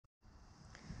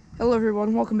Hello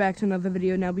everyone, welcome back to another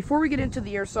video. Now before we get into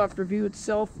the airsoft review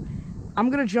itself, I'm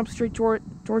going to jump straight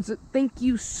towards it. Thank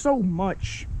you so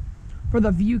much for the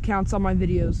view counts on my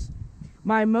videos.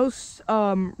 My most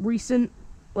recent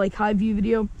high view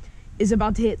video is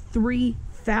about to hit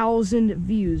 3,000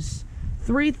 views.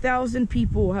 3,000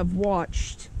 people have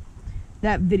watched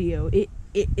that video. It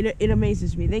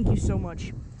amazes me. Thank you so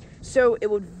much. So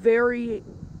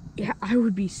I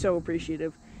would be so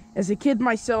appreciative. As a kid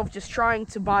myself, just trying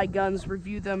to buy guns,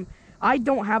 review them. I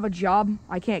don't have a job.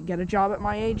 I can't get a job at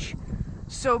my age.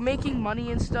 So making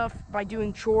money and stuff by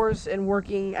doing chores and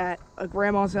working at a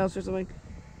grandma's house or something,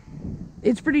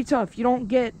 it's pretty tough. You don't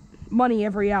get money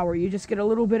every hour. You just get a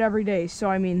little bit every day. So,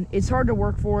 I mean, it's hard to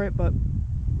work for it, but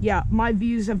yeah, my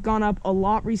views have gone up a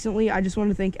lot recently. I just want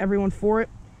to thank everyone for it.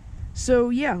 So,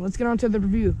 yeah, let's get on to the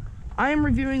review. I am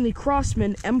reviewing the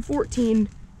Crossman M14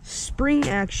 spring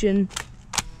action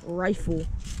rifle.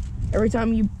 Every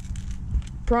time you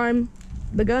prime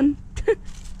the gun,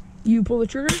 you pull the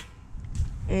trigger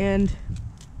and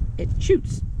it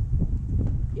shoots.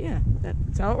 Yeah,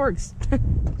 that's how it works.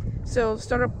 So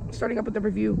starting up with the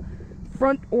review.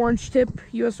 Front orange tip,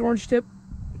 US orange tip,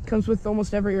 comes with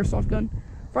almost every airsoft gun.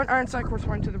 Front iron sight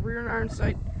corresponding to the rear iron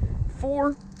sight.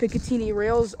 4 Picatinny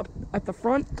rails up at the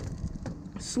front.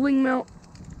 Sling mount,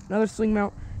 another sling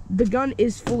mount. The gun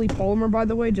is fully polymer, by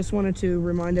the way. Just wanted to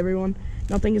remind everyone.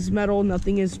 Nothing is metal,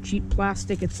 nothing is cheap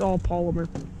plastic. It's all polymer.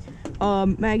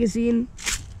 Magazine.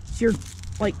 It's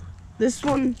this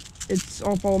one, it's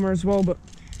all polymer as well, but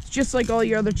it's just like all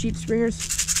your other cheap springers.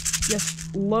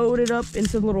 Just load it up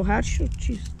into the little hatch. Oh,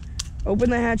 jeez. Open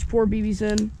the hatch, pour BBs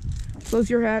in. Close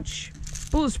your hatch.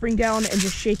 Pull the spring down and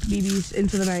just shake BBs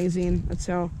into the magazine. That's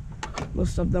how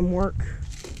most of them work.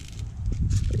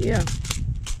 But yeah.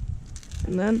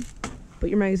 And then put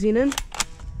your magazine in,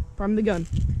 prime the gun.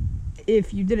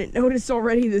 If you didn't notice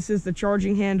already, this is the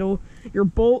charging handle. Your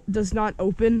bolt does not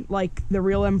open like the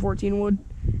real M14 would.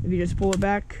 If you just pull it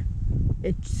back,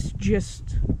 it's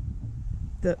just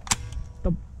the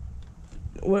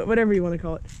whatever you want to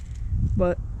call it.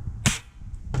 But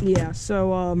yeah,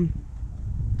 so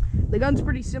the gun's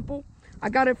pretty simple. I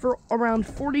got it for around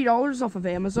 $40 off of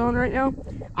Amazon right now.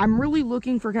 I'm really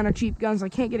looking for kind of cheap guns. I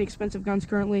can't get expensive guns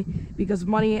currently because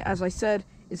money, as I said,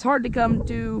 is hard to come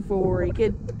to for a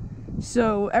kid.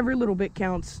 So every little bit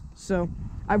counts. So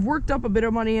I've worked up a bit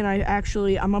of money, and I'm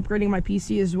upgrading my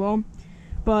PC as well.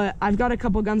 But I've got a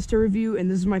couple guns to review, and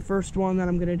this is my first one that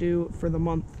I'm going to do for the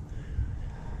month.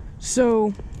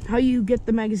 So how you get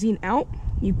the magazine out,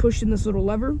 you push in this little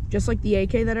lever, just like the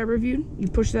AK that I reviewed. You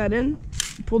push that in.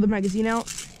 You pull the magazine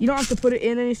out. You don't have to put it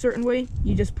in any certain way.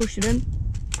 You just push it in.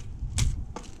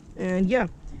 And yeah,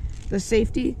 the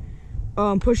safety.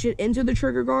 Push it into the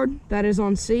trigger guard. That is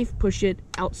on safe. Push it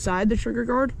outside the trigger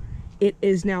guard. It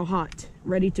is now hot,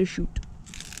 ready to shoot.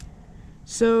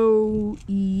 So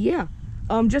yeah,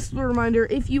 just a reminder,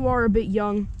 if you are a bit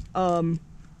young,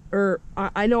 or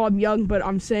I know I'm young, but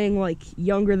I'm saying like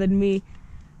younger than me,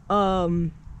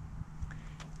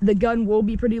 the gun will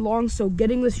be pretty long, so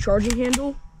getting this charging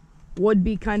handle would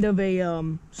be kind of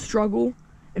a struggle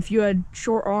if you had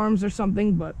short arms or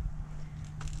something. But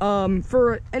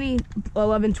for any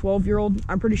 11, 12-year-old,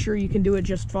 I'm pretty sure you can do it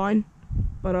just fine.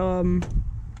 But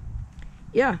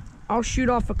yeah, I'll shoot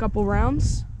off a couple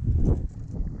rounds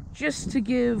just to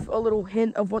give a little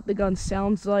hint of what the gun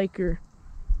sounds like, or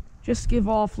just give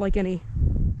off like any,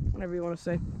 whatever you want to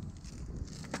say.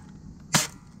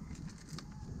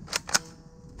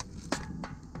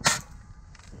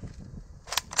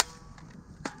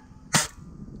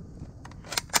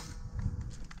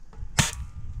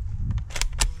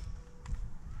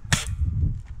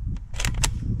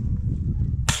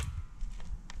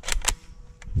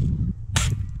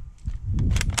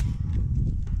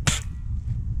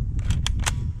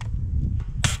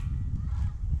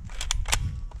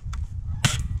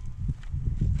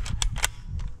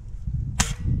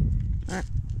 Alright,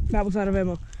 that was out of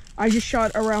ammo. I just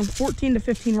shot around 14 to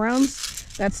 15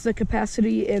 rounds. That's the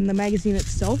capacity in the magazine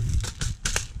itself.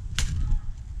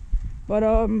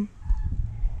 But,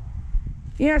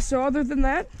 yeah, so other than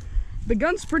that, the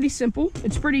gun's pretty simple.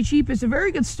 It's pretty cheap. It's a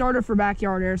very good starter for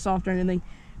backyard airsoft or anything.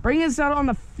 Bringing this out on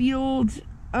the field,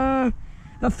 the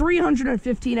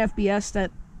 315 FPS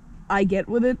that I get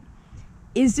with it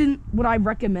isn't what I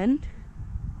recommend.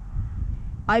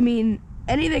 I mean,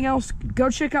 anything else, go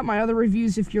check out my other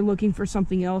reviews if you're looking for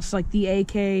something else, like the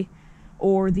AK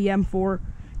or the M4.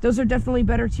 Those are definitely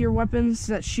better tier weapons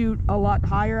that shoot a lot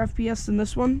higher FPS than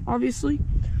this one, obviously.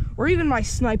 Or even my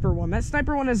sniper one. That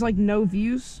sniper one has like no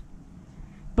views,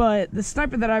 but the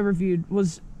sniper that I reviewed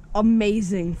was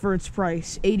amazing for its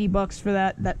price. 80 bucks for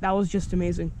that was just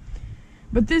amazing.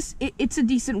 But this, it's a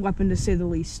decent weapon to say the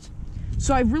least.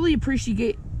 So I really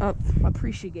appreciate,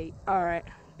 alright,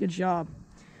 good job.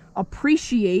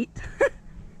 Appreciate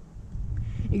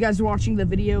you guys watching the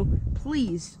video.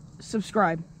 Please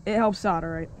subscribe. It helps out,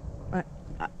 alright?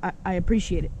 I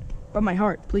appreciate it. From my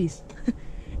heart, please.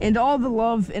 And all the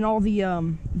love and all the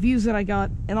views that I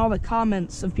got and all the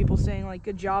comments of people saying like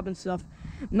good job and stuff.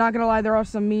 I'm not gonna lie, there are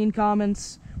some mean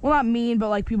comments. Well, not mean, but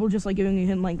like people just like giving me a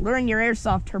hint like learn your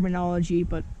airsoft terminology.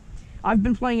 But I've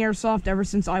been playing airsoft ever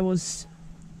since I was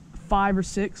 5 or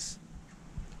 6.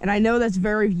 And I know that's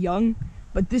very young,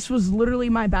 but this was literally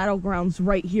my battlegrounds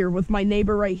right here with my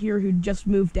neighbor right here who just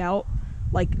moved out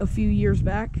like a few years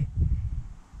back.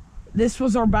 This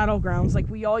was our battlegrounds. Like,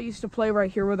 we all used to play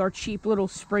right here with our cheap little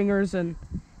Springers and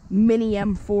mini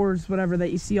M4s, whatever,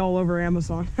 that you see all over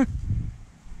Amazon.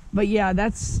 But yeah,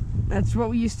 that's what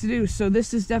we used to do. So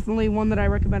this is definitely one that I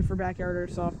recommend for backyard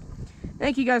airsoft.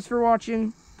 Thank you guys for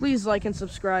watching. Please like and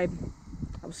subscribe.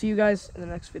 I'll see you guys in the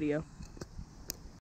next video.